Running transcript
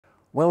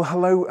Well,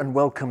 hello and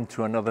welcome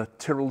to another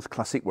Tyrrell's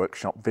Classic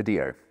Workshop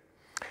video.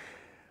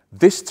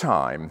 This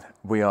time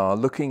we are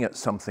looking at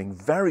something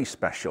very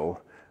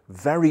special,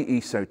 very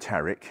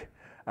esoteric,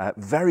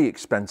 very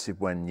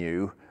expensive when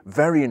new,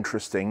 very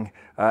interesting.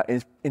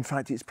 In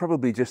fact, it's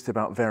probably just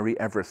about very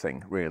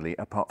everything really,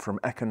 apart from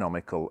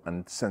economical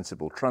and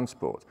sensible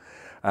transport.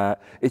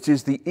 It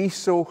is the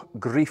Iso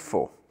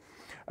Grifo.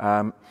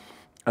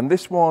 And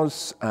this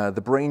was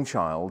the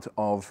brainchild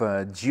of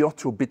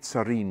Giotto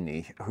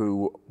Bizzarini,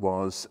 who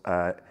was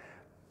a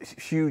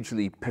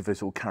hugely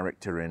pivotal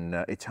character in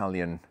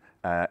Italian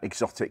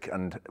exotic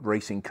and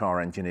racing car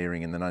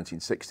engineering in the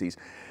 1960s.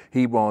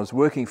 He was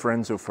working for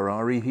Enzo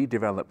Ferrari. He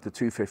developed the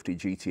 250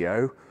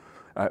 GTO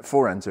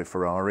for Enzo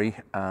Ferrari,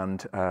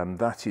 and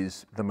that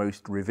is the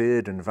most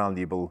revered and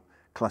valuable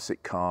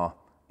classic car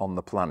on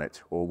the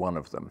planet, or one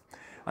of them.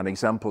 And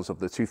examples of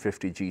the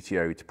 250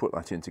 GTO, to put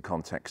that into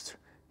context,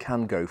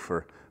 can go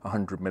for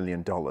 $100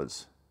 million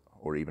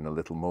or even a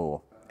little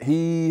more.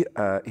 He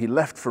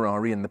left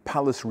Ferrari in the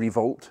Palace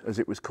Revolt, as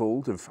it was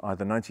called, of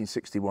either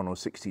 1961 or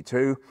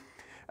 62.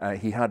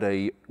 He had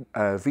a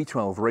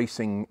V12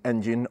 racing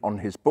engine on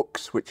his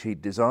books, which he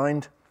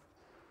designed,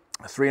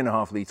 a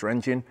 3.5 litre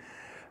engine,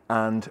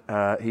 and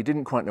he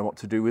didn't quite know what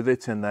to do with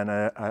it. And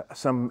then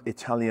some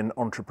Italian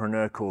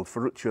entrepreneur called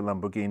Ferruccio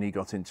Lamborghini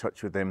got in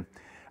touch with him,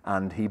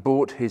 and he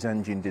bought his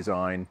engine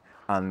design,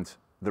 and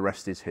the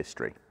rest is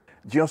history.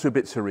 Giotto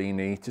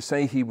Bizzarini, to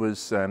say he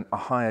was a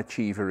high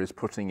achiever is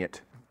playing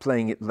it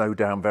low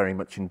down very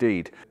much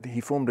indeed. He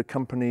formed a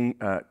company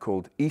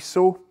called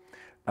Iso,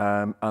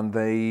 and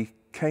they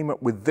came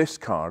up with this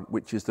car,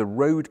 which is the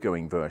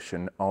road-going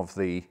version of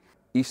the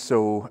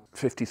Iso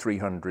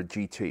 5300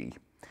 GT.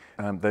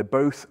 They're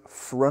both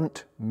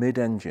front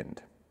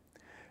mid-engined.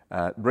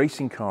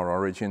 Racing car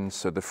origins,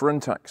 so the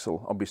front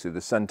axle, obviously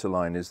the center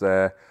line is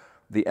there.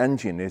 The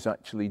engine is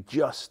actually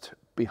just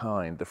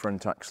behind the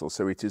front axle,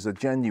 so it is a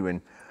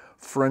genuine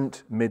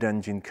front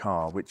mid-engine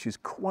car, which is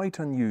quite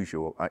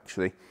unusual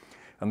actually.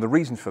 And the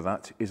reason for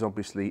that is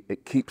obviously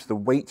it keeps the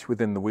weight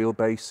within the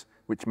wheelbase,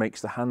 which makes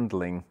the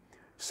handling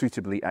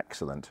suitably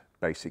excellent,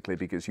 basically,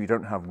 because you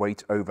don't have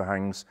weight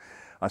overhangs.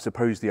 I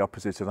suppose the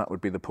opposite of that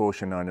would be the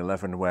Porsche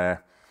 911,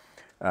 where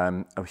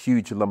a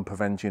huge lump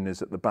of engine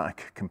is at the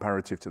back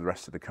comparative to the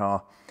rest of the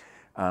car.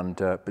 And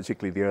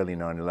particularly the early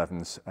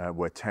 911s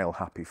were tail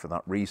happy for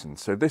that reason.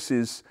 So this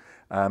is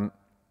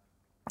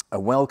a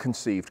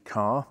well-conceived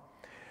car.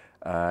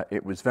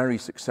 It was very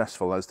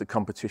successful as the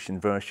competition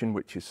version,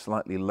 which is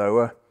slightly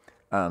lower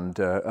and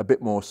a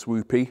bit more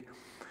swoopy,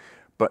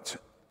 but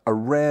a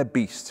rare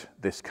beast,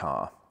 this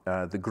car.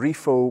 The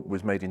Grifo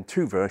was made in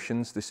 2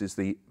 versions. This is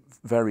the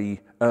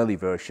very early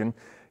version.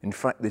 In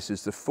fact, this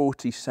is the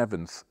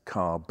 47th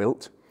car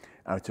built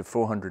out of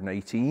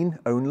 418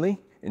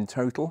 only in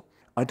total.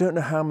 I don't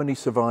know how many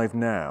survive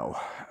now.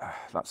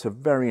 That's a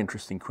very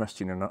interesting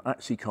question, and I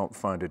actually can't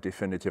find a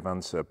definitive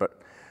answer.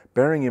 But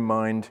bearing in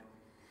mind,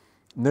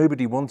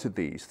 nobody wanted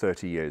these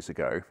 30 years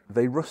ago.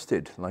 They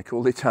rusted like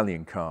all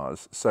Italian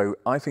cars. So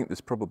I think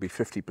there's probably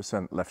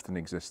 50% left in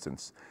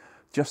existence,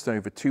 just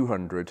over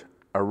 200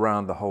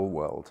 around the whole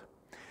world.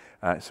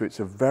 So it's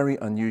a very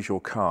unusual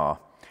car.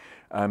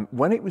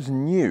 When it was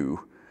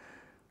new,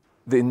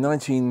 in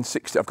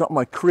 1960, I've got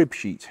my crib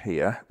sheet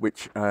here,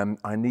 which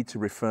I need to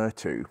refer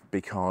to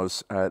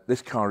because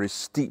this car is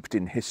steeped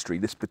in history,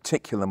 this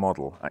particular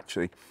model,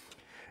 actually.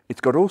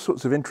 It's got all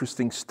sorts of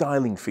interesting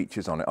styling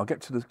features on it. I'll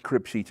get to the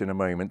crib sheet in a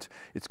moment.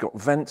 It's got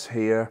vents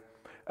here,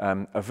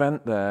 a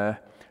vent there,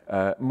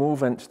 more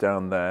vents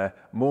down there,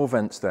 more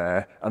vents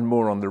there, and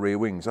more on the rear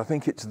wings. I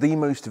think it's the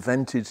most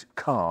vented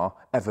car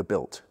ever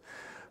built,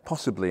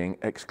 possibly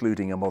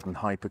excluding a modern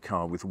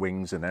hypercar with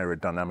wings and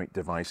aerodynamic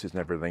devices and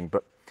everything.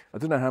 But I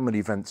don't know how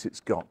many vents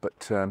it's got, but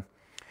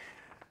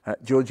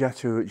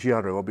Giorgetto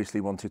Giaro obviously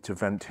wanted to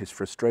vent his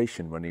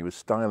frustration when he was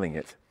styling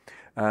it.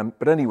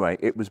 But anyway,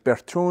 it was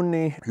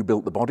Bertone who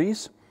built the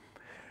bodies.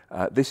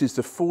 This is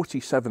the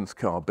 47th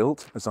car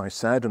built, as I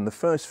said, and the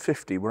first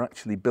 50 were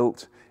actually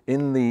built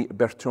in the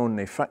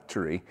Bertone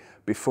factory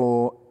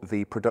before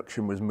the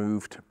production was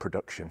moved to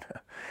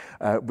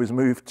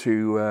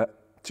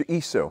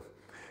Iso.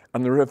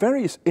 And there are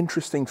various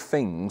interesting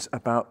things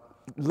about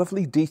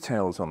lovely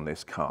details on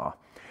this car.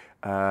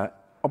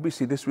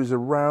 Obviously, this was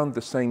around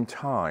the same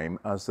time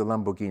as the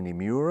Lamborghini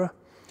Miura,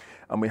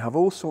 and we have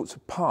all sorts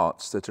of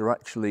parts that are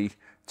actually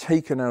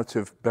taken out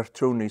of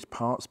Bertone's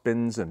parts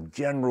bins and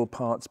general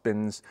parts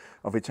bins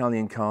of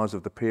Italian cars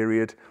of the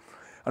period.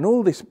 And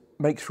all this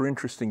makes for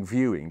interesting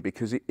viewing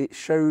because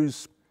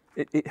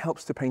it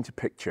helps to paint a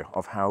picture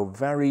of how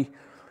very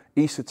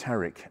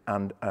esoteric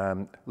and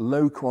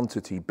low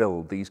quantity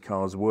build these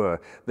cars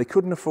were. They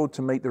couldn't afford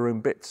to make their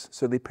own bits,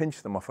 so they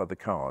pinched them off other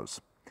cars.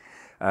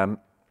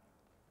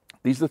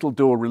 These little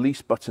door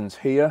release buttons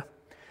here,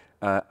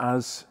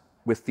 as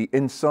with the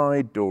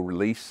inside door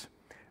release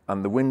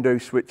and the window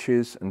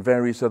switches and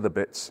various other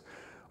bits,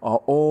 are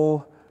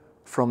all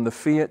from the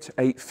Fiat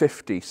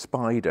 850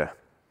 Spider.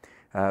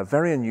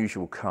 Very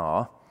unusual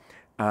car,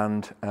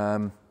 and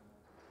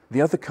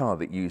The other car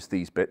that used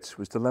these bits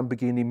was the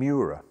Lamborghini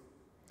Miura.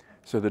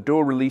 So the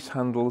door release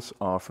handles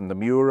are from the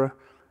Miura.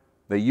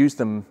 They used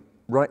them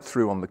right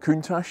through on the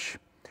Countach.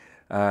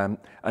 And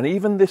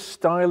even this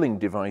styling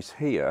device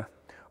here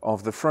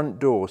of the front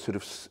door sort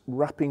of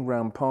wrapping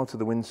round part of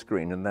the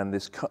windscreen and then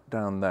this cut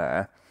down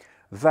there,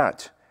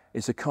 that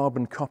is a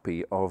carbon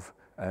copy of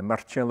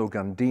Marcello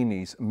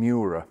Gandini's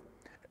Miura.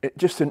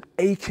 Just an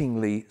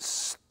achingly,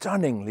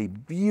 stunningly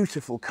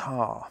beautiful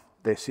car,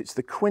 this. It's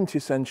the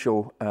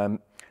quintessential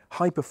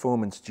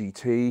high-performance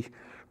GT.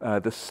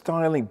 The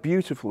styling,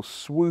 beautiful,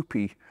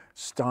 swoopy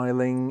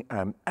styling.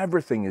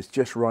 Everything is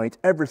just right.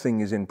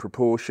 Everything is in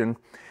proportion.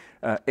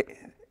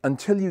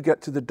 Until you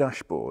get to the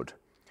dashboard,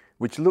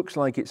 which looks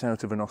like it's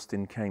out of an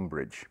Austin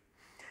Cambridge.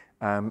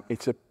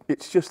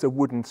 It's just a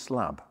wooden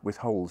slab with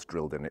holes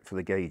drilled in it for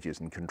the gauges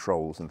and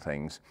controls and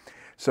things.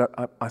 So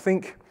I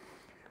think,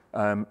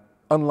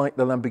 unlike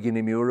the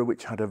Lamborghini Miura,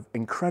 which had an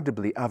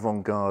incredibly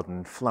avant-garde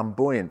and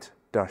flamboyant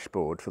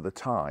dashboard for the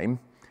time,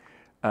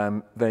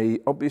 they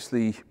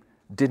obviously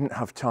didn't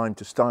have time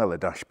to style a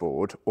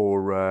dashboard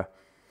or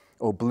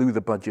blew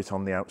the budget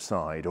on the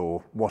outside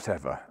or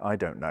whatever, I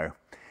don't know.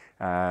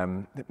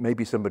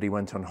 Maybe somebody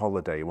went on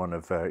holiday, one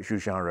of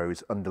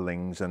Giugiaro's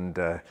underlings, and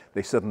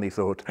they suddenly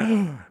thought,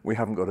 oh, we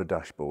haven't got a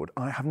dashboard.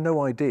 I have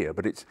no idea,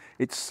 but it's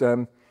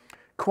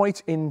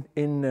quite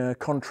in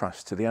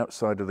contrast to the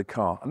outside of the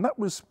car. And that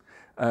was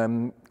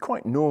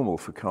quite normal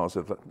for cars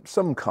of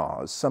some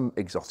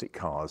exotic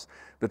cars.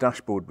 The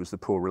dashboard was the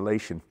poor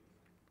relation.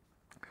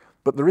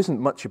 But there isn't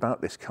much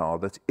about this car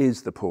that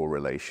is the poor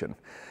relation.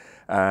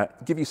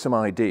 Give you some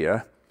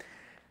idea.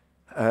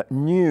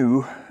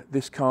 New,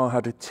 this car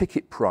had a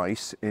ticket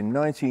price in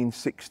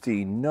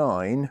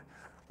 1969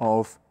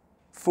 of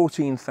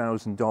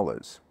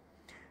 $14,000.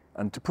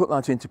 And to put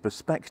that into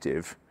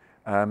perspective,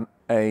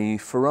 a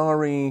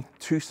Ferrari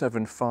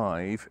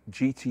 275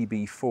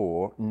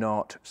 GTB4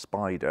 Nart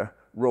Spider,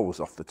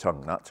 rolls off the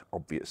tongue that,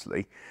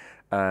 obviously.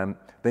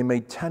 They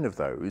made 10 of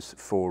those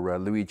for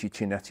Luigi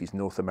Cinetti's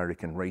North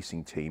American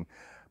racing team.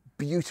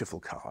 Beautiful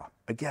car,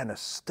 again, a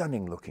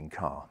stunning looking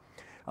car.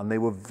 And they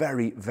were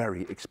very,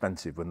 very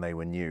expensive when they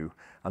were new,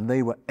 and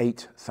they were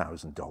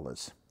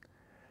 $8,000.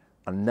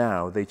 And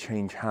now they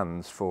change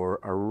hands for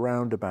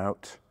around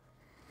about,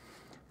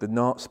 the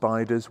Nart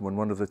Spiders, when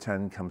one of the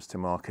 10 comes to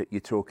market,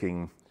 you're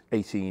talking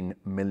 £18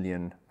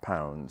 million,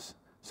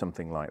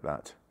 something like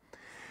that.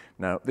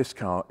 Now this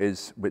car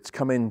it's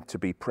come in to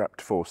be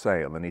prepped for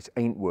sale, and it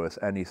ain't worth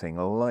anything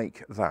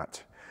like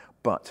that.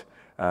 But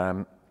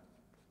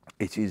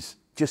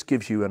just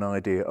gives you an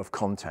idea of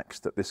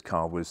context that this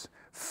car was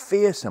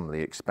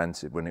fearsomely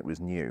expensive when it was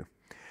new.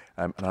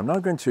 And I'm now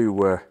going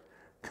to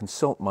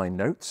consult my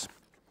notes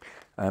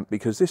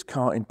because this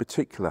car in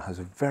particular has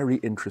a very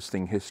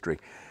interesting history.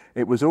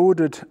 It was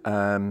ordered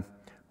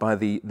by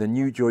the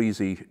New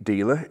Jersey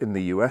dealer in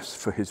the US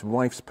for his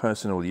wife's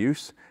personal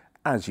use,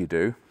 as you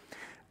do.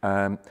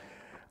 It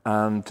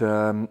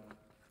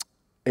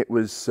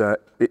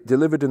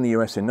delivered in the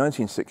US in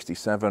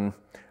 1967.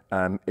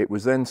 It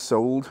was then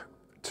sold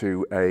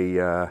to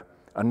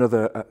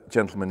another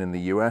gentleman in the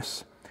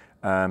US,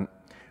 and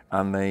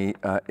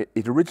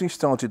it originally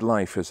started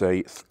life as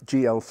a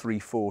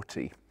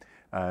GL340,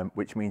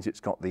 which means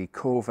it's got the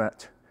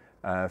Corvette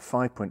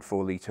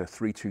 5.4 litre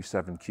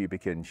 327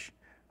 cubic inch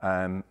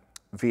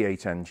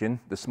V8 engine,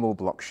 the small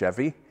block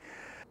Chevy,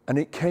 and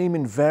it came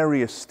in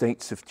various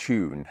states of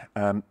tune.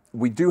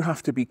 We do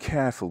have to be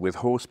careful with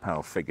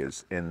horsepower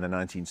figures in the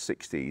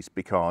 1960s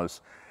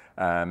because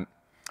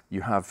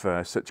you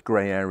have such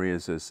grey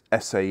areas as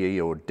SAE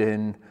or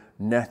DIN,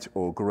 net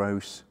or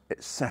gross,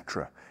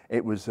 etc.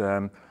 It was,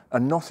 and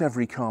not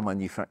every car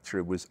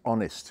manufacturer was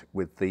honest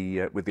with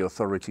the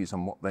authorities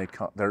on what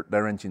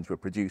their engines were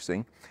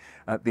producing.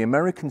 The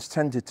Americans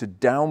tended to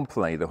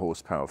downplay the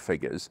horsepower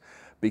figures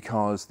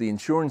because the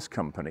insurance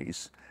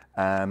companies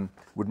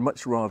would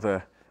much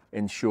rather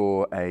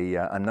insure a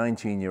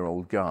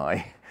 19-year-old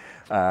guy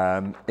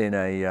in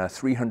a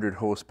 300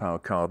 horsepower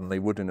car than they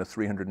would in a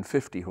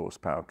 350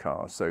 horsepower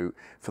car. So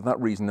for that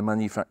reason, the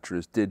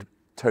manufacturers did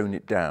tone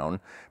it down,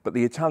 but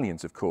the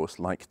Italians, of course,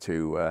 like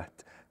to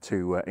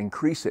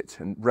increase it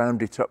and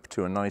round it up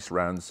to a nice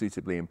round,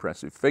 suitably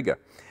impressive figure.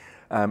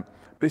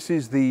 This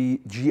is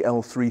the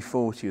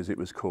GL340, as it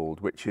was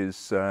called, which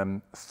is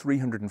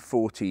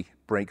 340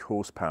 brake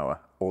horsepower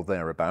or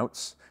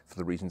thereabouts, for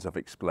the reasons I've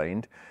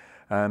explained.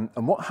 And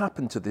what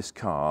happened to this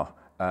car,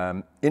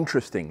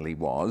 interestingly,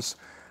 was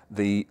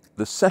the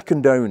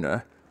second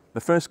owner,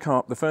 the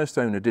first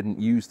owner didn't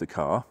use the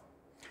car.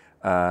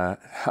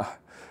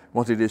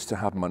 What it is to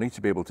have money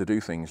to be able to do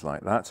things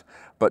like that.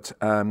 But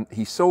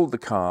he sold the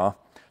car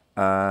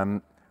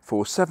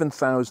for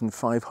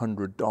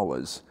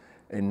 $7,500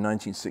 in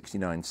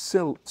 1969,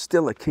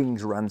 still a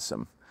king's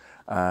ransom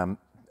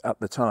at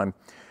the time.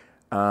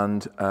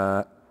 And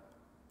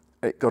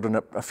it got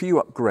a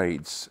few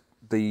upgrades.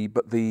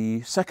 But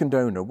the second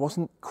owner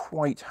wasn't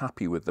quite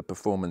happy with the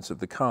performance of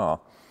the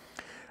car.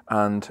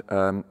 And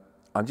I'm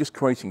just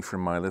quoting from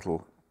my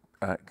little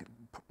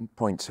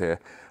points here.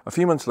 A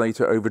few months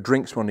later, over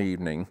drinks one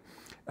evening,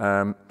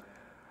 Shaw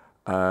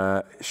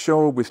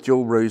with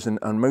Joel Rosen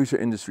and motor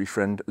industry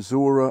friend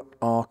Zora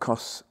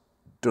Arcos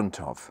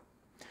Duntov.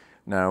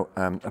 Now,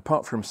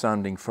 apart from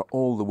sounding for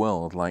all the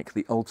world like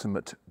the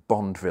ultimate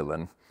Bond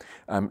villain,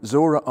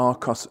 Zora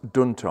Arcos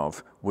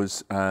Duntov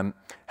was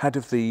head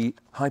of the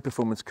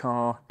high-performance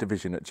car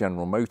division at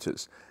General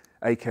Motors,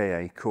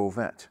 aka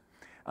Corvette,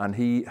 and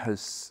he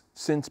has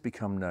since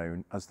become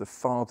known as the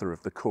father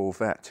of the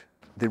Corvette.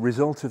 The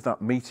result of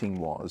that meeting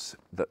was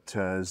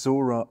that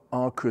Zora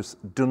Arcos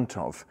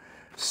Duntov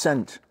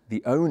sent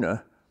the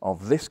owner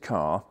of this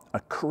car a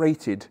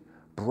crated,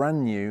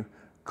 brand new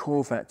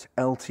Corvette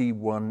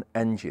LT1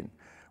 engine,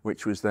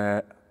 which was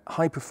their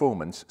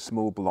high-performance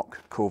small block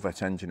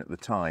Corvette engine at the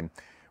time,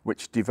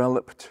 which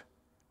developed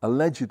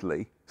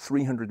allegedly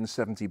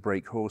 370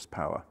 brake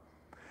horsepower.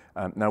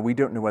 Now, we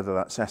don't know whether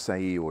that's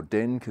SAE or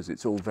DIN because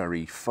it's all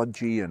very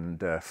fudgy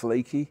and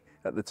flaky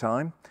at the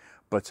time,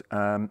 but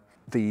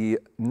the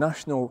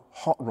National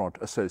Hot Rod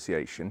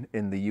Association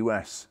in the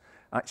US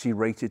actually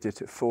rated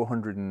it at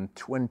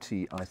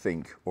 420, I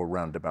think, or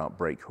roundabout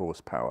brake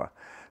horsepower.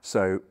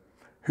 So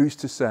who's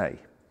to say?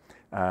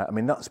 I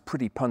mean, that's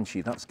pretty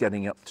punchy. That's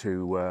getting up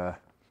to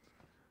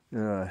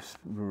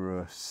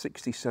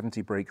 60,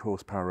 70 brake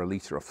horsepower a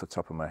litre off the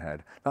top of my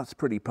head. That's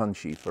pretty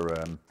punchy for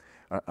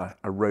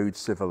a road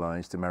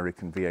civilized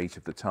American V8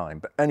 of the time.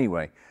 But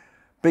anyway,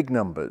 big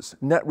numbers.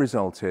 Net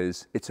result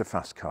is it's a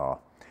fast car.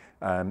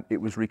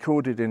 It was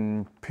recorded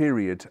in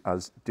period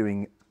as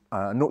doing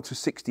 0 to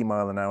 60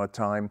 mile an hour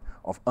time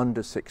of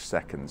under 6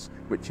 seconds,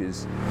 which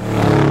is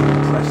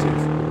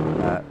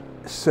impressive.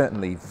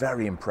 Certainly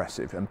very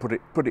impressive, and put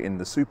it in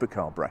the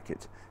supercar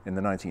bracket in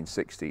the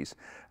 1960s.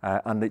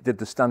 And it did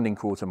the standing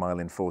quarter mile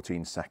in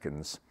 14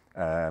 seconds.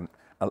 A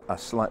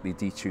slightly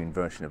detuned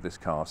version of this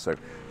car, so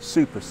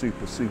super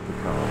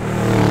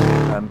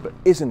car. But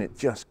isn't it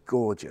just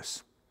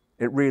gorgeous?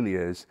 It really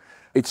is.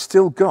 It's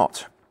still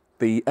got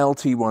the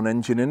LT1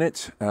 engine in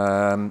it.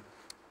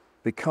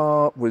 The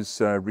car was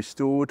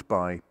restored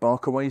by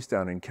Barkaways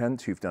down in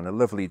Kent, who've done a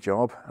lovely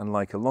job. And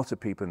like a lot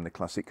of people in the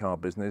classic car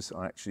business,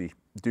 I actually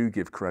do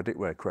give credit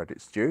where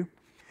credit's due.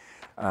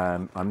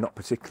 I'm not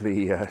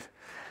particularly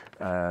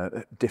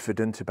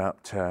diffident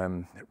about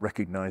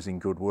recognising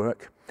good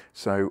work.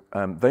 So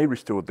they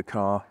restored the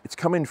car. It's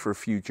come in for a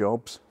few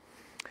jobs.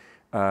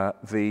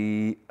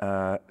 There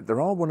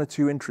are one or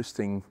two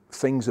interesting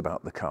things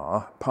about the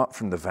car, apart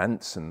from the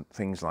vents and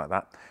things like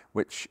that,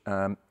 which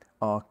are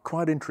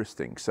quite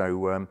interesting.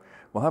 So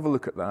we'll have a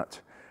look at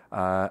that.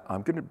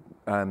 I'm going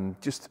to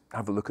just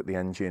have a look at the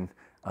engine,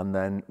 and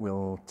then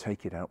we'll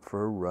take it out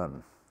for a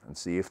run and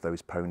see if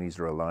those ponies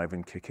are alive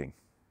and kicking.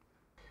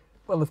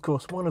 Well, of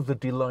course, one of the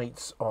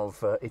delights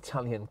of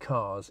Italian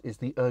cars is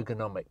the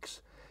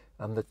ergonomics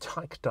and the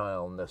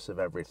tactileness of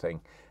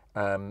everything.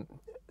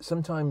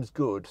 Sometimes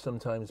good,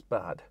 sometimes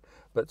bad.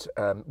 But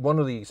one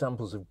of the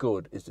examples of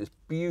good is this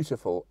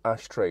beautiful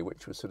ashtray,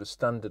 which was sort of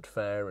standard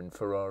fare in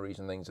Ferraris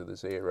and things of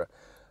this era.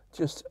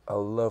 Just a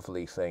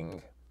lovely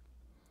thing.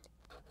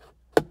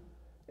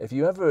 If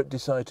you ever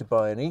decide to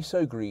buy an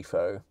Iso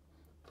Grifo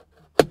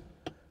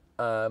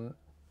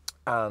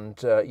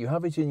and you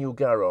have it in your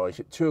garage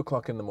at 2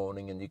 o'clock in the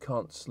morning and you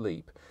can't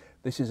sleep,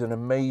 this is an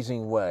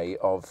amazing way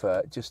of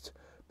just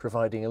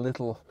providing a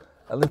little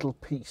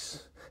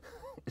peace.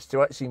 Is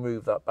to actually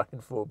move that back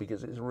and forth,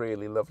 because it's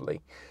really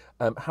lovely.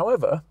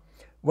 However,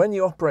 when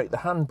you operate the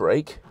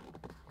handbrake,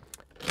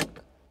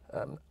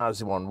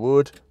 as one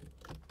would,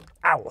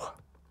 ow,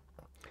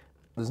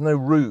 there's no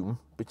room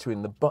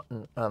between the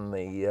button and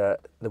the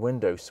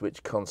window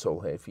switch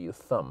console here for your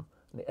thumb,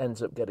 and it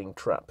ends up getting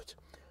trapped.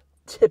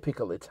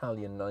 Typical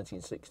Italian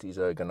 1960s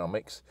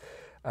ergonomics.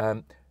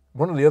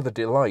 One of the other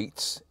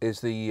delights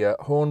is the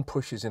horn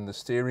pushes in the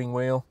steering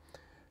wheel.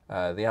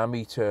 The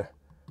ammeter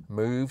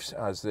moves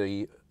as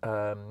the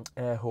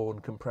air horn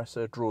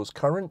compressor draws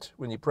current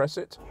when you press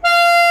it.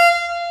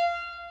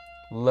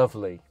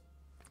 Lovely.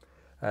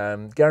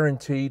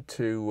 Guaranteed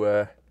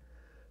to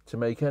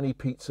make any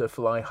pizza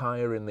fly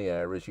higher in the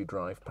air as you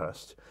drive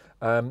past.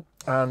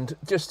 And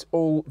just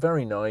all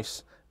very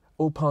nice,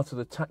 all part of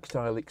the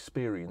tactile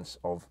experience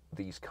of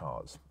these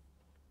cars.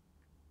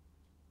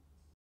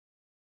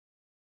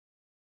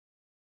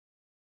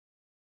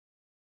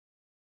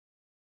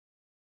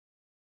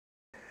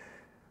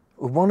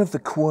 One of the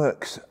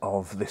quirks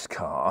of this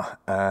car,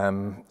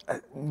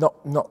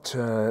 not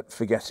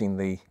forgetting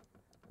the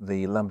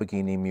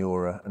Lamborghini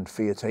Miura and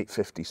Fiat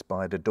 850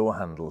 Spider door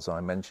handles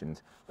I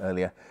mentioned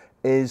earlier,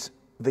 is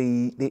I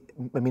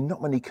mean,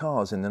 not many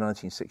cars in the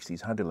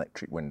 1960s had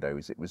electric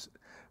windows. It was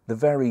the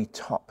very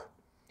top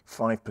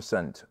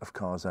 5% of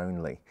cars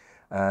only.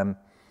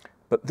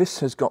 But this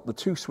has got the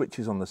two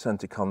switches on the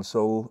center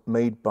console,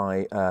 made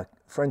by a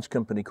French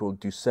company called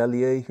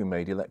Ducellier, who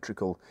made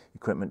electrical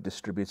equipment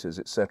distributors,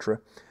 etc.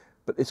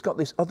 But it's got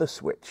this other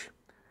switch,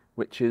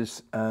 which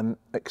is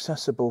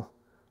accessible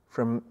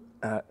from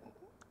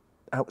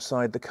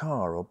outside the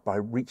car or by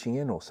reaching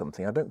in or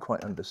something. I don't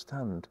quite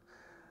understand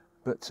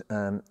but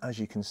as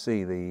you can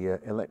see, the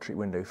electric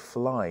window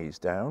flies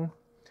down,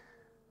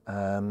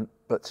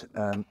 but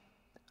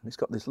it's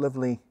got this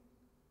lovely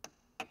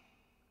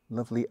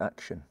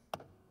action.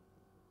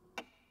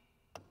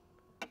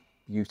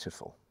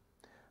 Beautiful.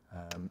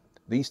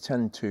 These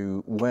tend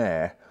to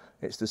wear.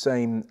 It's the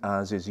same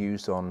as is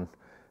used on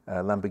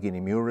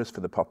Lamborghini Miuras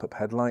for the pop-up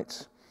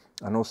headlights,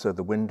 and also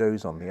the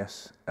windows on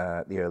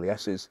the early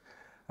S's.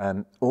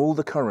 All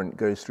the current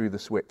goes through the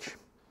switch,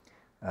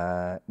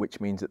 which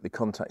means that the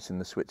contacts in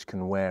the switch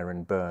can wear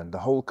and burn. The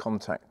whole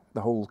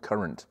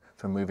current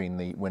for moving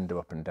the window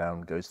up and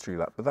down goes through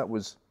that. But that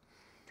was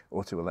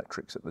auto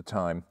electrics at the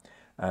time,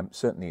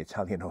 certainly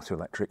Italian auto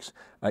electrics.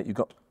 You've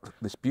got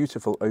this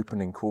beautiful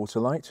opening quarter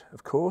light,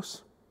 of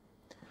course,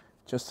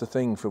 just the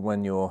thing for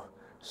when you're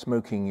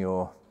smoking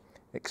your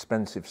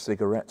expensive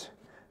cigarette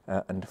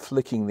and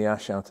flicking the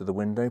ash out of the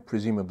window,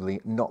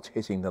 presumably not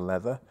hitting the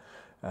leather.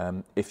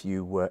 If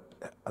you were,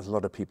 as a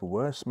lot of people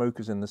were,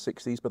 smokers in the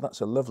 60s, but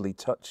that's a lovely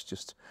touch,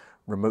 just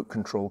remote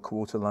control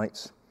quarter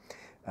lights.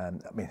 I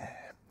mean,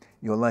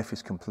 your life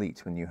is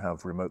complete when you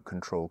have remote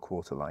control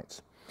quarter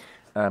lights.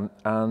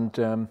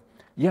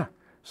 Yeah,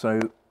 so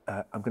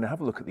I'm going to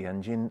have a look at the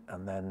engine,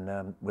 and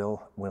then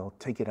we'll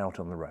take it out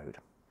on the road.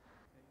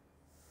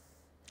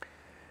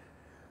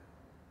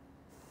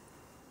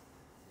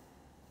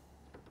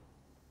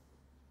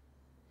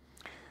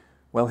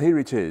 Well, here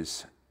it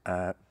is.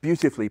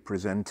 Beautifully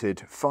presented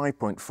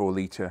 5.4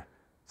 litre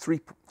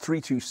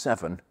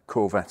 327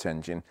 Corvette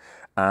engine,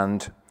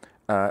 and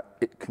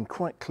it can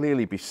quite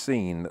clearly be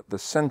seen that the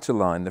centre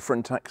line, the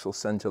front axle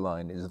centre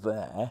line, is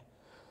there,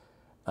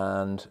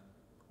 and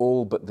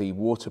all but the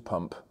water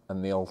pump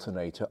and the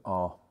alternator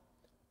are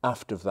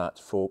aft of that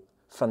for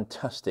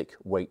fantastic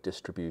weight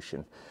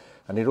distribution.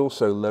 And it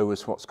also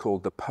lowers what's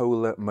called the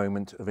polar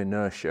moment of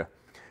inertia.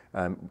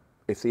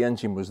 If the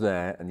engine was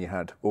there and you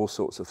had all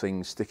sorts of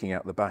things sticking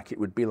out the back, it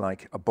would be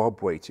like a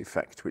bob weight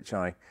effect, which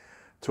I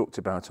talked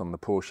about on the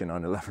Porsche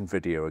 911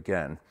 video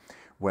again,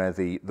 where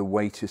the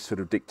weight is sort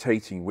of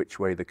dictating which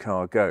way the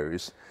car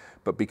goes.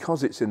 But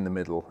because it's in the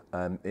middle,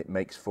 it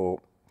makes for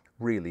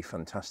really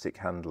fantastic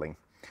handling.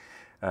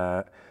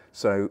 I'm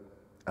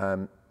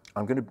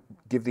going to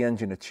give the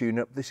engine a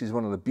tune-up. This is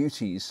one of the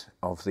beauties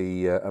of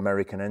the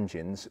American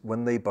engines.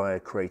 When they buy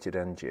a crated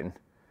engine,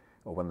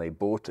 or when they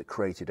bought a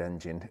crated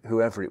engine,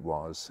 whoever it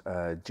was,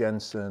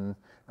 Jensen,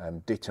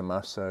 De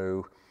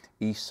Tomaso,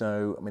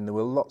 Iso, I mean, there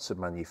were lots of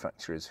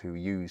manufacturers who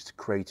used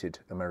crated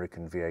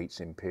American V8s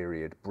in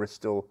period,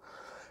 Bristol.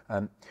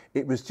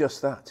 It was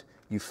just that.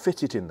 You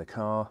fit it in the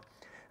car,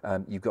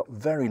 you've got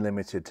very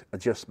limited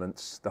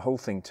adjustments, the whole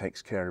thing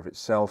takes care of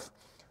itself,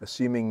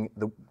 assuming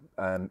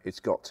it's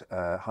got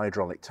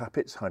hydraulic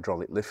tappets,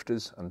 hydraulic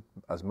lifters, and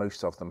as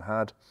most of them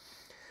had.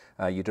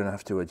 You don't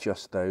have to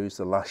adjust those,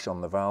 the lash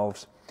on the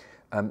valves.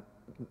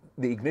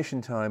 The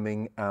ignition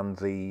timing and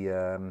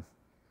the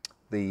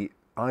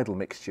idle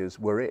mixtures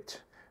were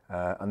it,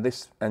 and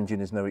this engine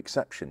is no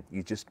exception.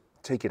 You just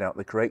take it out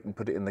the crate and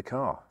put it in the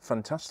car.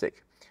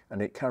 Fantastic,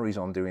 and it carries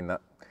on doing that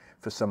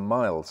for some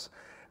miles.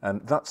 And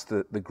that's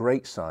the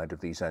great side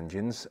of these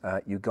engines.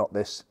 You've got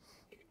this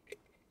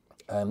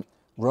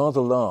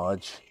rather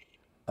large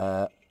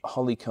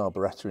Holley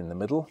carburettor in the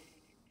middle.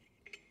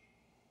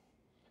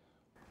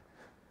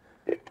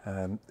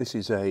 This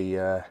is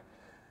a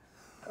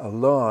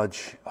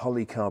large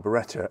Holley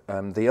carburettor.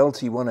 The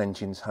LT1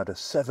 engines had a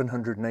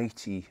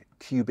 780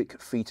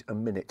 cubic feet a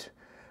minute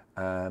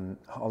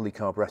Holley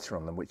carburettor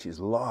on them, which is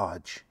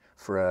large.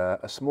 For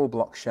a small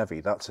block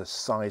Chevy, that's a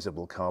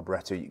sizable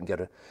carburettor. You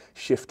can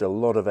shift a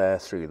lot of air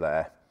through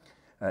there.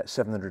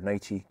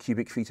 780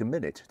 cubic feet a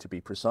minute, to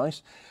be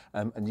precise.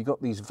 And you've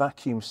got these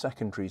vacuum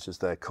secondaries, as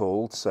they're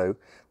called. So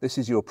this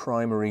is your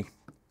primary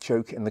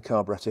choke in the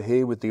carburettor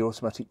here, with the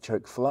automatic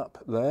choke flap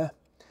there,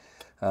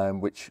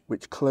 which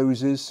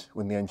closes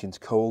when the engine's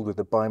cold with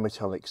a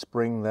bimetallic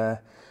spring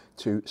there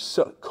to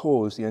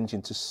cause the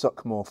engine to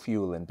suck more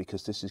fuel in,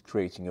 because this is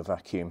creating a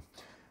vacuum,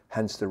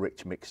 hence the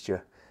rich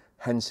mixture,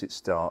 hence it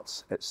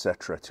starts,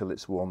 etc., till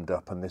it's warmed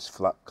up, and this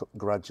flap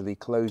gradually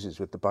closes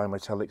with the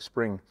bimetallic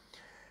spring.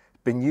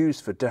 Been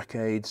used for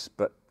decades,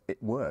 but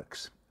it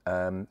works.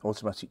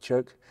 Automatic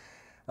choke.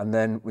 And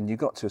then when you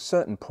got to a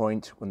certain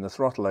point, when the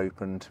throttle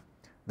opened,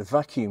 this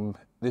vacuum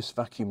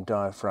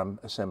diaphragm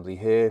assembly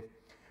here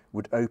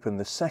would open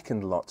the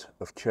second lot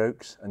of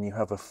chokes, and you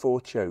have a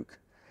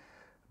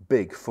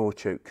big four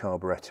choke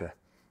carburettor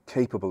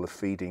capable of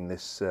feeding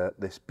this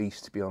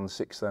beast beyond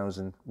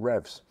 6,000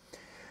 revs.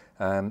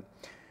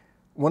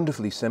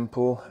 Wonderfully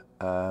simple.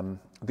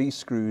 These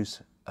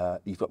screws,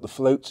 you've got the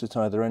floats at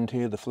either end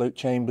here, the float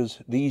chambers.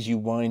 These you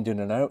wind in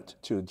and out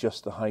to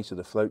adjust the height of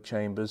the float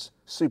chambers.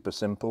 Super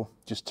simple.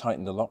 Just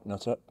tighten the lock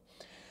nut up,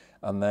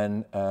 and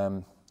then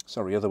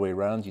sorry, other way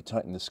around, you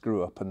tighten the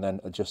screw up and then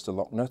adjust the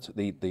lock nut,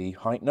 the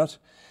height nut,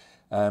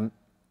 and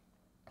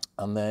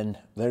then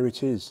there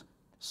it is.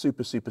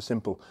 Super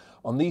simple.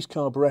 On these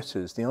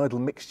carburettors, the idle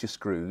mixture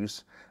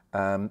screws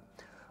it's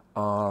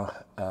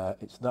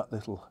that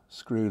little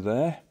screw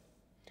there.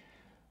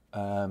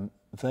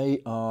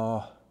 They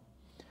are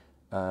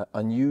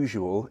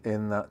unusual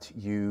in that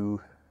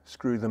you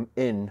screw them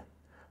in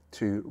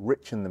to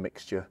richen the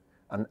mixture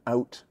and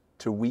out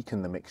to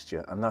weaken the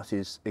mixture, and that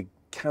is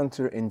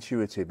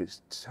counterintuitive.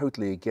 It's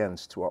totally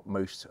against what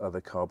most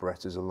other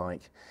carburettors are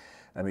like.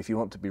 If you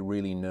want to be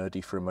really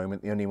nerdy for a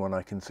moment, the only one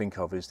I can think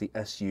of is the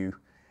SU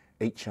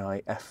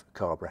HIF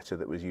carburettor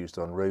that was used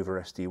on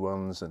Rover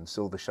SD1s and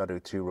Silver Shadow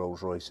 2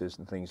 Rolls Royces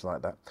and things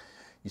like that.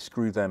 You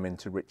screw them in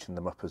to richen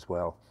them up as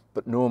well.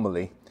 But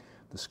normally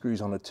the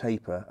screw's on a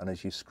taper, and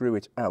as you screw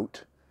it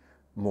out,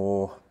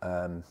 more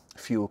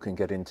fuel can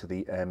get into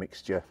the air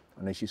mixture,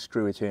 and as you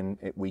screw it in,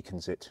 it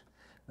weakens it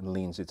and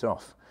leans it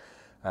off.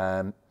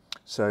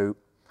 So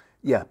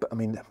yeah, but I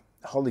mean,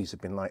 Holleys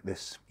have been like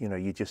this. You know,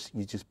 you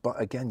just buy,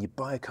 again, you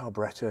buy a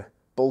carburettor,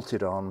 bolt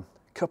it on,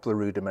 a couple of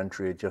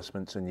rudimentary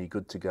adjustments, and you're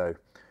good to go.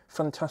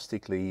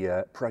 Fantastically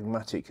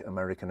pragmatic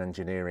American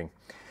engineering.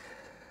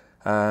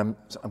 So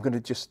I'm going to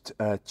just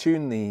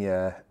tune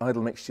the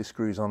idle mixture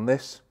screws on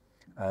this.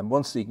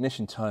 Once the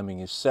ignition timing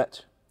is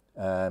set,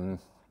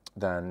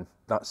 then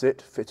that's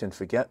it, fit and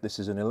forget. This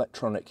is an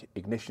electronic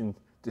ignition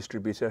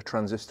distributor,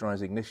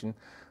 transistorized ignition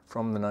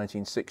from the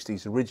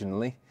 1960s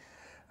originally,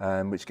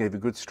 which gave a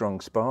good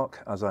strong spark,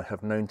 as I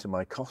have known to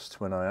my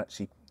cost when I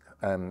actually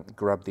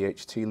grabbed the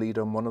HT lead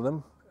on one of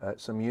them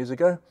some years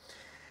ago.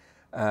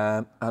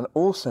 And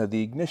also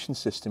the ignition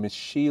system is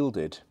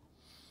shielded.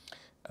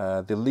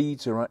 The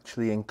leads are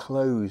actually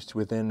enclosed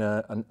within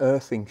an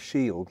earthing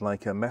shield,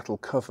 like a metal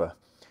cover,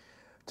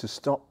 to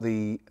stop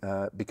the,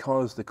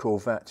 because the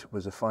Corvette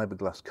was a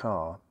fiberglass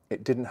car,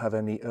 it didn't have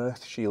any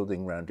earth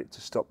shielding around it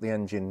to stop the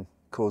engine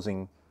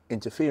causing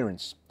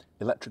interference,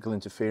 electrical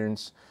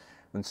interference.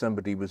 When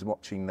somebody was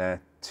watching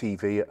their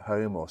TV at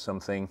home or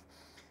something,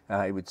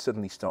 it would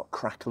suddenly start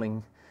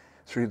crackling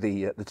through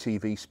the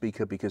TV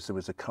speaker because there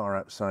was a car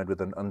outside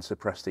with an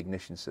unsuppressed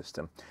ignition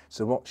system.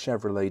 So what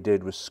Chevrolet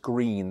did was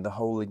screen the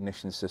whole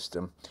ignition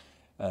system.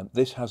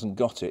 This hasn't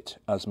got it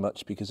as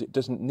much because it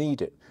doesn't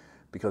need it,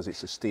 because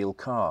it's a steel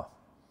car.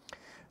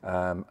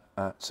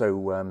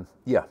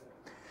 Yeah,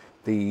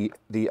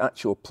 the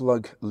actual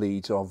plug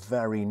leads are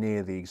very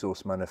near the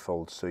exhaust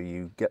manifold, so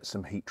you get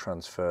some heat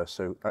transfer.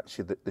 So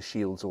actually the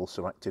shield's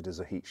also acted as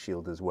a heat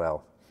shield as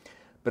well.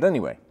 But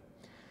anyway,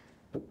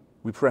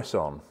 we press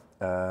on.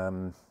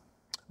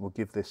 We'll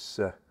give this,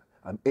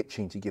 I'm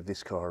itching to give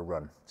this car a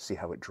run, see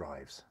how it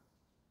drives.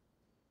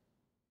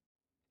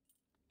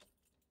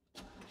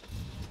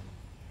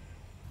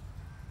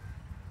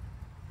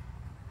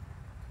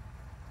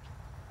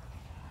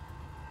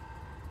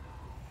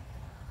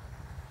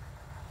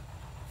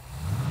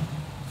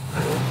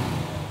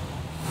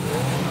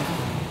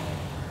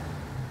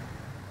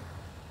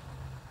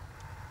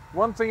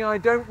 One thing I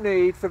don't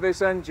need for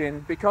this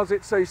engine, because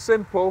it's so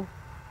simple,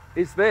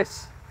 is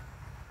this.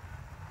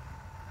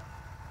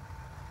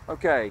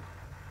 Okay.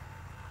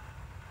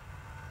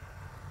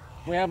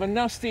 We have a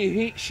nasty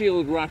heat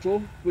shield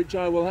rattle, which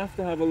I will have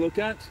to have a look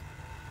at.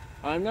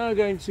 I'm now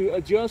going to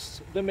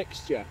adjust the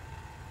mixture.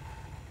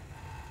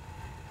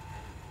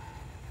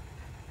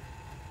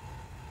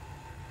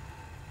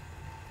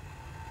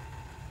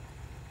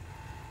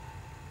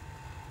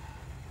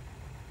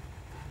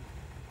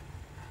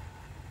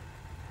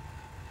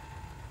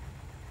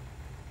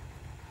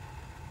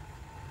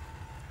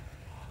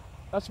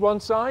 That's one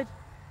side.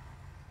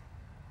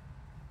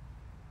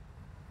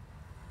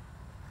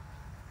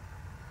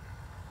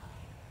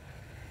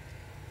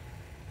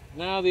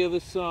 Now the other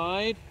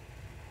side.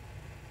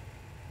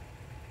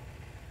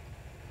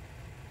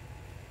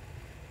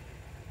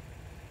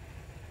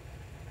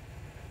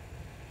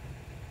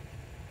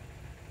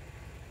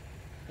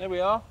 There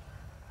we are.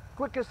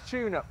 Quickest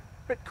tune-up,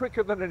 a bit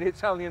quicker than an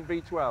Italian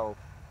V12.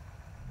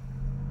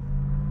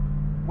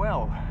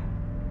 Well,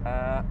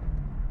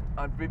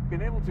 I've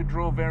been able to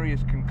draw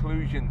various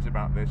conclusions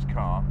about this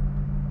car,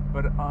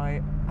 but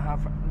I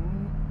have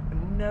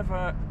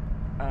never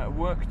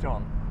worked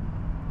on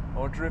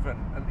or driven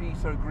an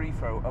Iso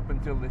Grifo up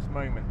until this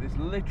moment. This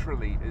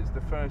literally is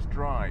the first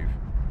drive.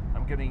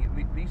 I'm getting,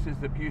 this is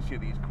the beauty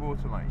of these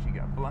quarter lights, you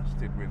get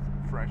blasted with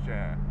fresh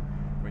air,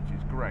 which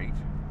is great.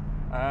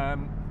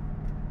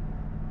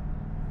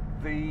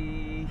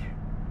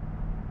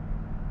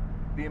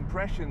 The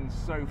impressions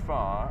so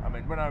far, I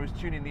mean, when I was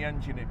tuning the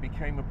engine, it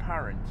became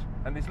apparent,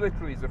 and this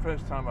literally is the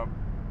first time I've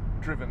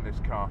driven this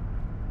car,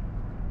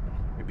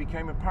 it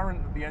became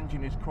apparent that the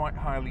engine is quite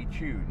highly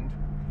tuned,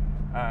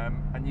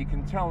 and you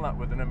can tell that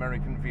with an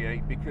American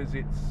V8 because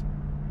it's,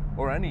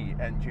 or any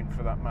engine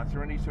for that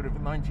matter, any sort of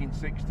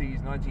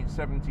 1960s,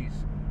 1970s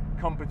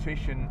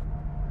competition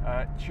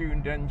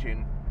tuned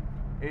engine,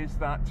 is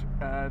that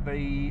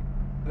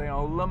they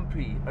are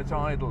lumpy at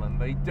idle, and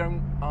they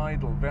don't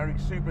idle very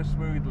super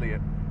smoothly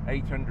at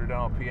 800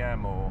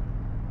 RPM or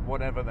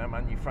whatever their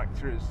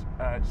manufacturers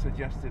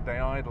suggested they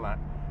idle at.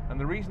 And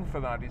the reason for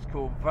that is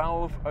called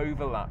valve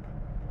overlap,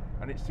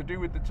 and it's to do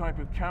with the type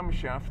of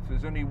camshaft.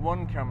 There's only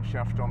one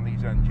camshaft on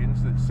these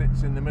engines that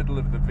sits in the middle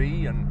of the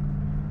V, and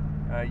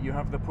you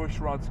have the push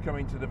rods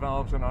coming to the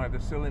valves on either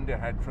cylinder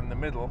head from the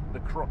middle, the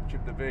crotch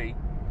of the V.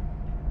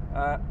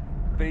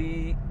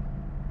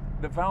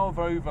 the valve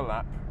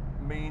overlap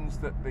means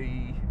that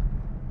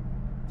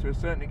to a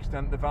certain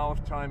extent, the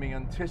valve timing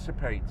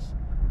anticipates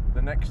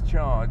the next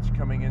charge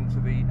coming into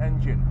the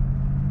engine,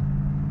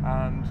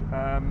 and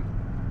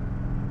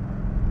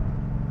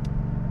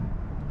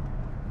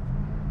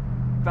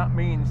that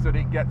means that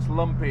it gets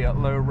lumpy at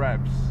low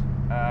revs.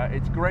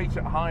 It's great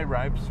at high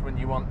revs when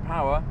you want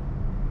power,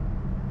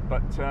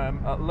 but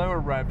at lower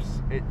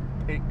revs it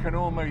can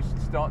almost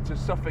start to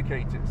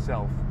suffocate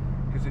itself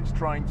because it's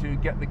trying to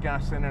get the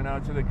gas in and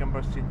out of the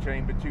combustion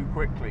chamber too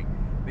quickly.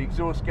 The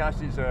exhaust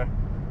gases are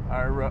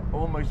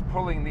almost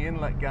pulling the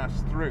inlet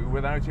gas through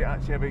without it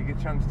actually having a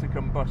chance to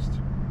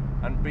combust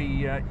and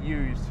be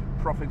used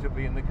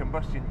profitably in the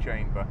combustion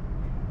chamber.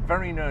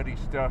 Very nerdy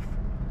stuff.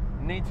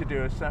 Need to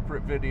do a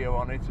separate video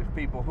on it if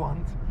people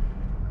want,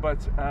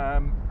 but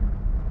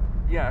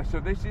yeah,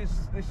 so this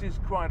is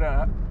quite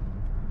a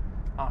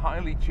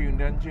highly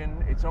tuned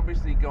engine. It's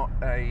obviously got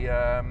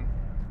a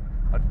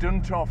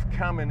Duntov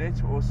cam in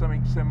it or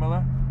something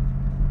similar.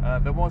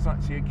 There was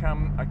actually a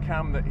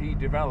cam that he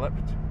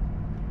developed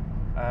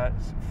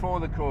for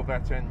the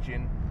Corvette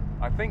engine,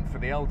 I think for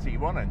the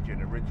LT1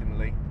 engine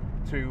originally,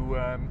 to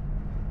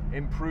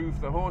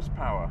improve the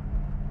horsepower.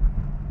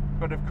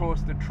 But of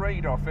course the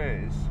trade-off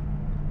is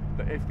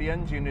that if the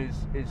engine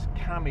is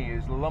cammy,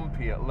 is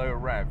lumpy at low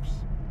revs,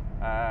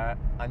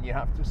 and you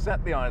have to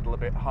set the idle a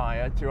bit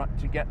higher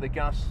to get the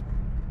gas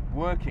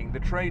working, the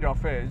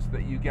trade-off is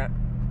that you get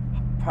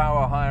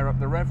power higher up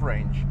the rev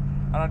range.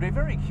 And I'd be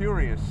very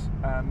curious,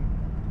 I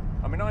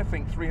mean, I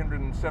think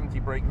 370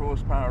 brake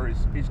horsepower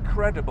is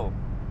credible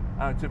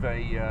out of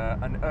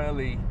an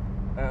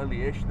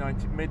early-ish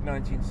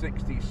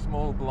mid-1960s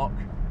small block,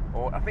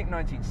 or I think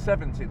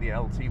 1970 the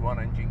LT1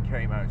 engine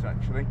came out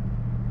actually.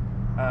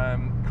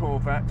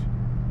 Corvette.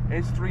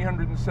 Is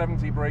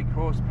 370 brake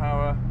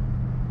horsepower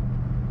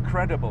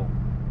credible?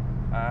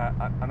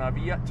 And I've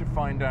yet to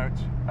find out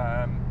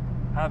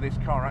how this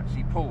car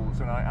actually pulls,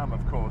 and I am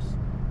of course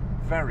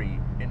very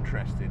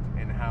interested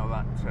in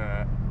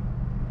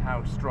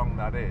how strong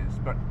that is.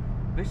 But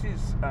this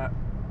is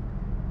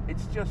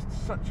it's just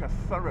such a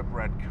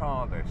thoroughbred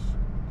car, this.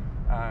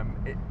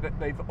 That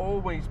they've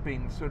always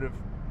been sort of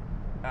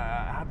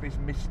had this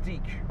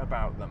mystique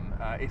about them,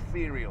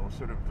 ethereal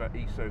sort of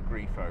Iso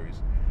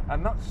Grifos,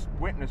 and that's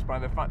witnessed by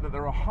the fact that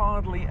there are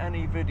hardly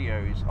any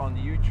videos on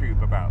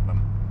YouTube about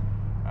them.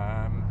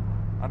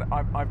 And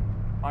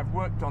I've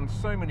worked on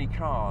so many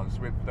cars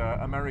with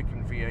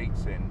American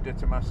V8s in, De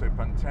Tomaso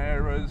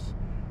Panteras,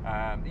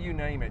 you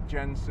name it,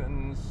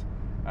 Jensen's,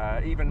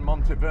 even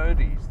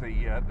Monteverdi's,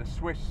 the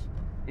Swiss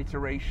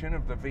iteration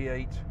of the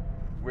V8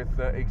 with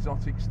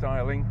exotic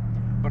styling,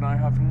 but I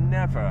have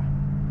never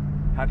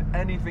had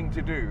anything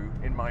to do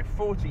in my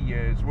 40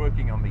 years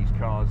working on these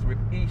cars with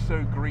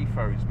Iso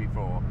Grifos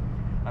before,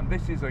 and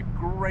this is a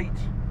great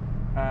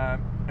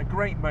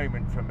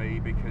moment for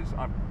me, because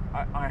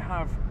I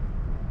have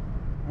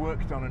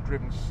worked on and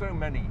driven so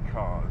many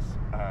cars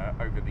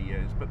over the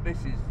years, but this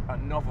is a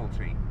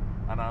novelty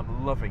and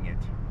I'm loving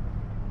it.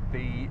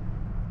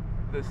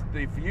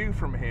 The view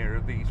from here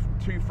of these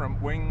two front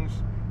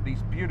wings,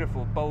 these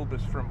beautiful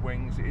bulbous front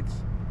wings,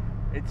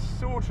 it's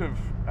sort of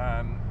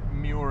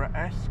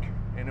Miura-esque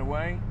in a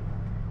way.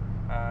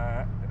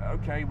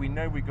 Okay, we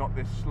know we got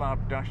this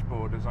slab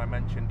dashboard as I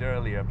mentioned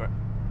earlier, but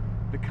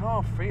the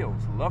car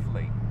feels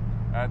lovely.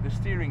 The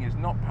steering is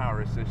not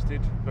power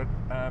assisted, but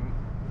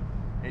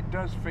it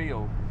does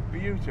feel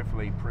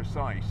beautifully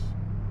precise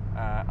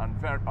and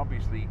very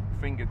obviously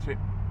fingertip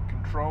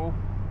control.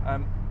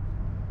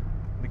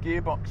 The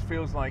gearbox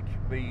feels like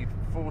the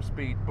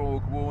 4-speed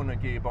Borg-Warner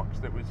gearbox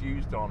that was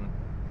used on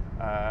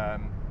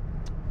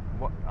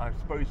what I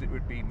suppose it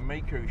would be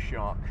Mako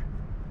Shark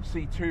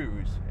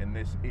C2s in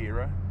this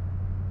era,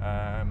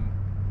 and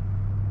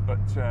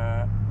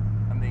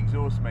the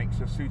exhaust makes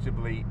a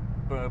suitably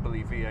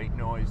burbly V8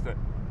 noise that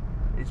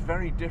is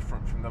very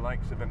different from the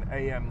likes of an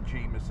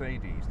AMG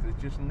Mercedes. There's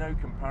just no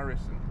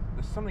comparison.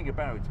 There's something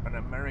about an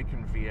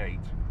American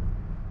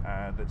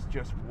V8 that's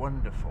just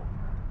wonderful.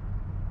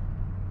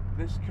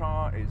 This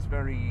car is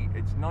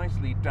it's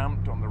nicely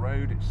damped on the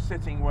road, it's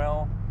sitting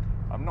well.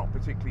 I'm not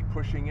particularly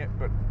pushing it,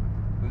 but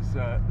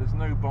there's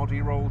no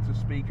body roll to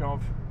speak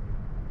of.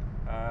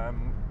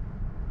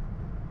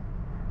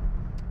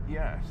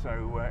 Yeah,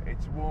 so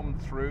it's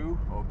warmed through,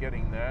 or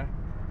getting there,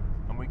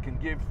 and we can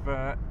give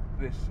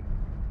this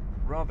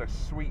rather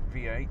sweet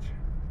V8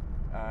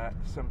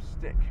 some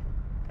stick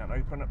and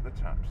open up the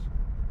taps.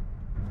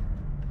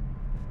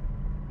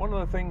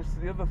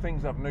 The other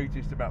things I've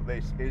noticed about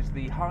this is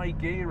the high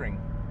gearing.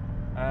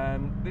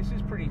 This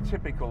is pretty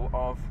typical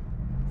of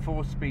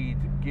 4-speed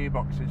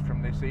gearboxes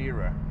from this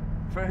era.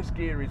 First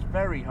gear is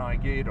very high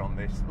geared on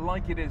this,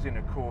 like it is in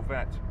a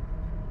Corvette.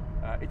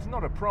 It's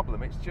not a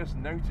problem, it's just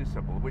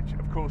noticeable, which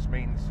of course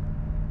means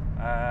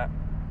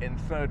in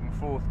third and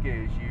fourth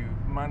gears you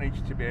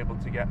manage to be able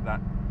to get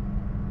that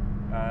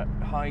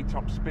high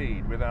top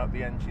speed without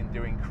the engine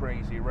doing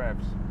crazy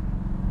revs.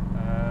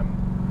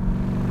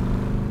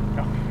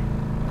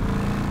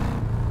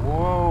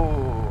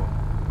 Whoa,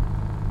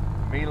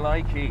 me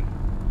likey.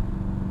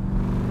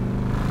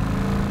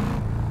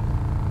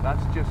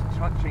 That's just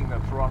touching the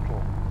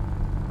throttle.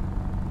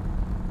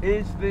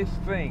 Is this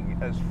thing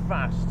as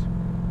fast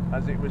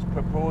as it was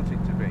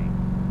purported to be?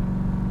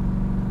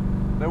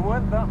 There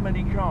weren't that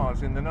many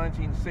cars in the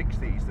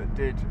 1960s that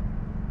did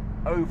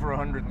over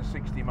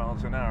 160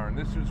 miles an hour, and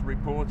this was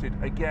reported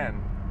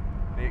again.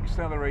 The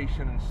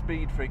acceleration and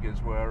speed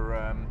figures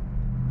were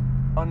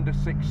under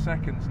 6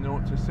 seconds,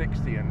 0 to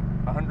 60,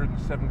 and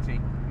 170,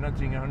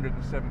 nudging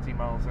 170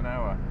 miles an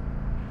hour.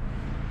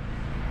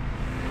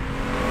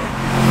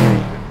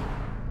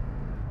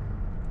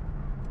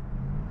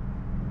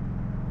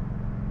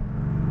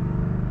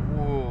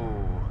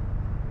 Whoa.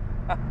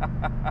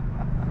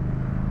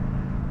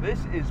 This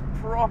is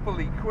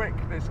properly quick,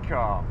 this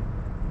car.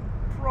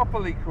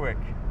 Properly quick.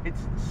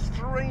 It's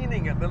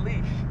straining at the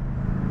leash.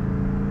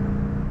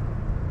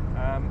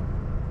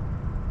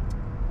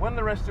 When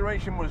the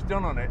restoration was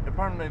done on it,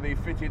 apparently they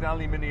fitted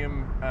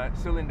aluminium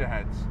cylinder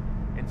heads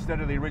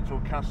instead of the original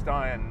cast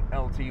iron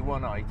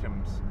LT1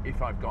 items, if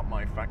I've got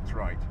my facts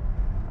right.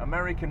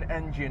 American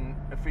engine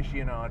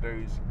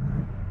aficionados,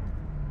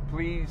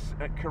 please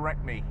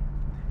correct me.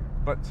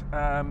 But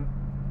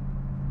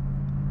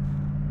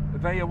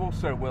they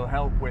also will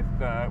help with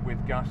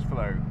gas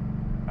flow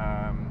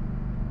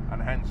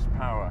and hence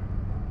power.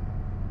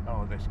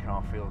 Oh, this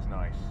car feels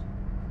nice.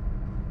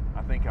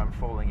 I think I'm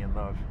falling in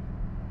love.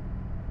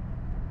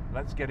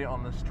 Let's get it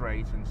on the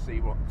straight and see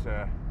what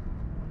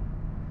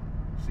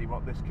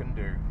this can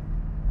do.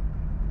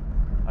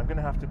 I'm going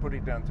to have to put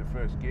it down to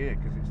first gear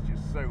because it's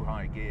just so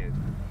high geared.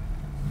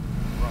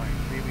 Right,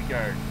 here we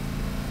go.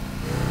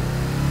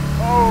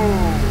 Oh!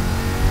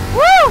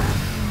 Woo!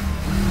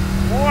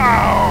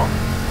 Wow!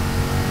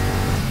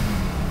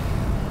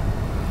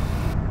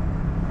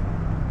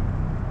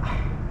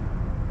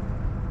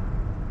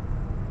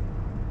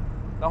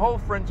 The whole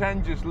front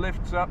end just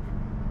lifts up.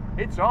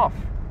 It's off.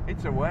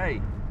 It's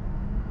away.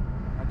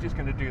 I'm just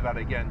going to do that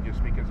again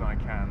just because I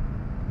can.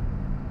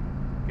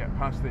 Get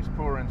past this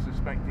poor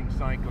unsuspecting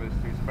cyclist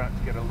who's about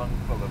to get a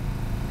lungful of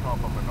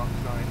carbon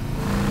monoxide.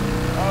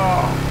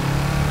 Oh!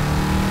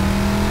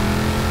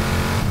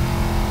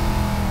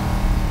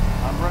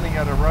 I'm running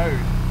out of road.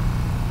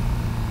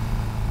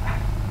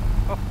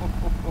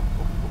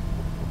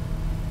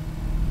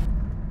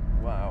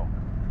 Wow.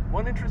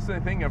 One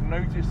interesting thing I've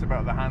noticed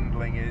about the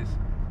handling is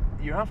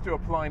you have to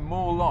apply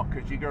more lock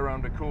as you go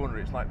around a corner.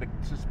 It's like the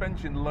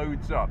suspension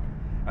loads up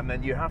and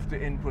then you have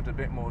to input a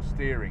bit more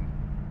steering.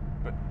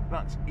 But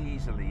that's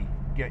easily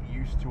get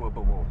used to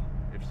able,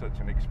 if such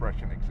an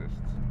expression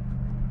exists.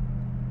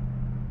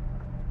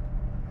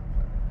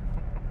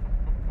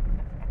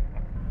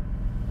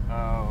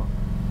 Oh,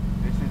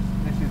 this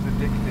is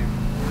addictive.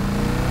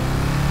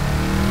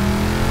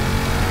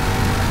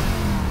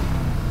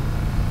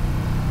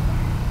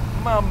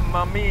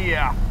 Mamma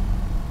mia!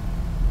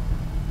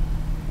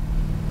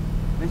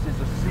 This is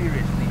a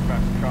seriously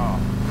fast car.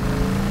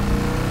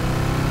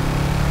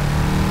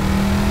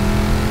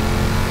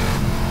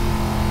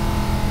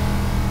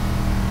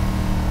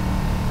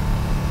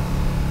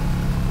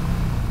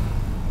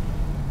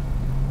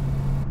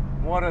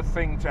 What a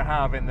thing to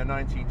have in the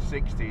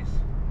 1960s.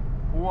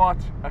 What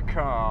a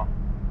car.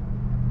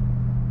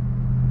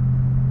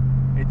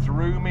 It's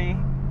roomy.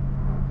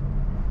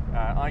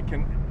 I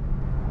can,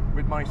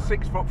 with my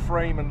 6-foot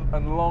frame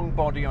and long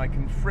body, I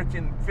can fit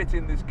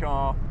in this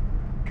car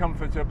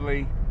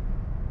comfortably.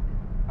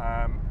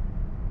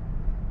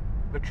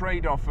 The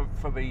trade-off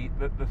for the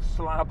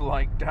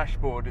slab-like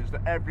dashboard is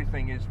that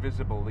everything is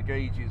visible. The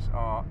gauges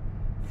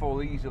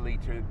fall easily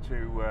to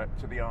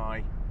the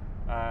eye.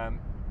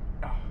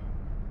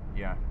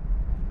 Yeah.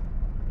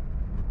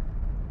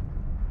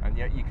 And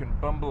yet you can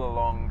bumble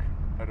along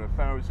at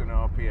 1,000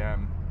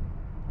 RPM,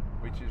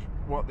 which is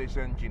what this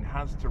engine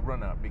has to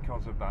run at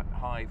because of that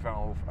high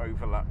valve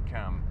overlap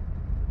cam.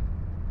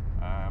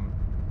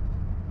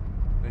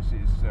 This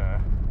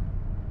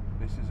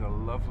is a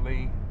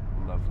lovely,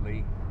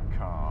 lovely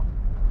car.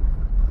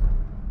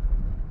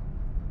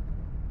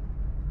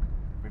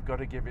 We've got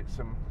to give it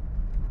some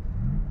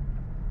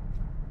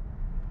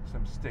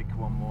stick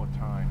one more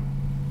time.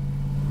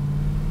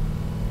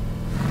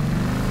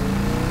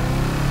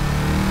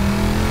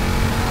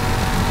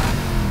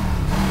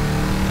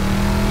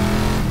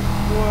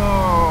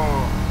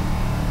 Whoa!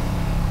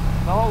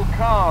 The whole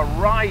car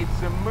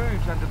rides and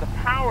moves under the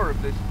power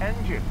of this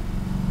engine.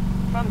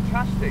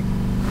 Fantastic.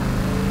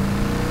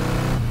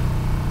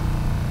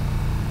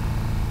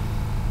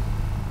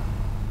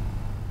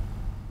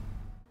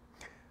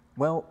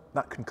 Well,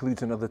 that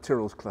concludes another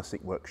Tyrrell's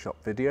Classic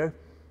Workshop video.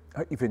 I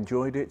hope you've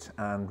enjoyed it,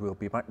 and we'll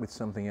be back with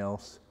something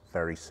else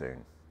very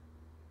soon.